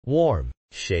Warm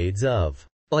Shades of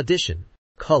Audition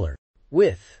color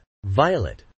with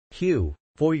violet hue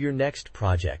for your next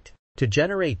project. To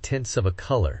generate tints of a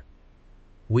color,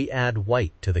 we add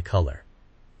white to the color.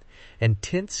 And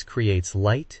tints creates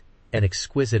light and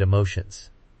exquisite emotions.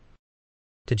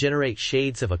 To generate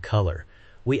shades of a color,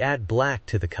 we add black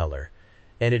to the color,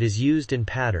 and it is used in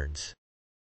patterns.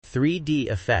 3D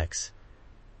effects,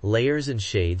 layers and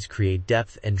shades create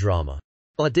depth and drama.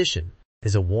 Audition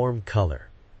is a warm color,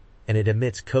 and it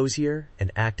emits cozier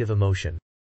and active emotion.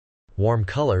 Warm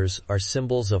colors are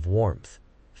symbols of warmth,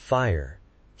 fire,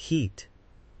 heat,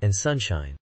 and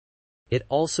sunshine. It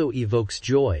also evokes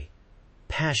joy,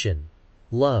 passion,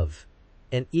 love,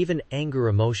 and even anger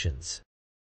emotions.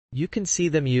 You can see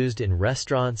them used in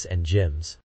restaurants and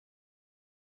gyms.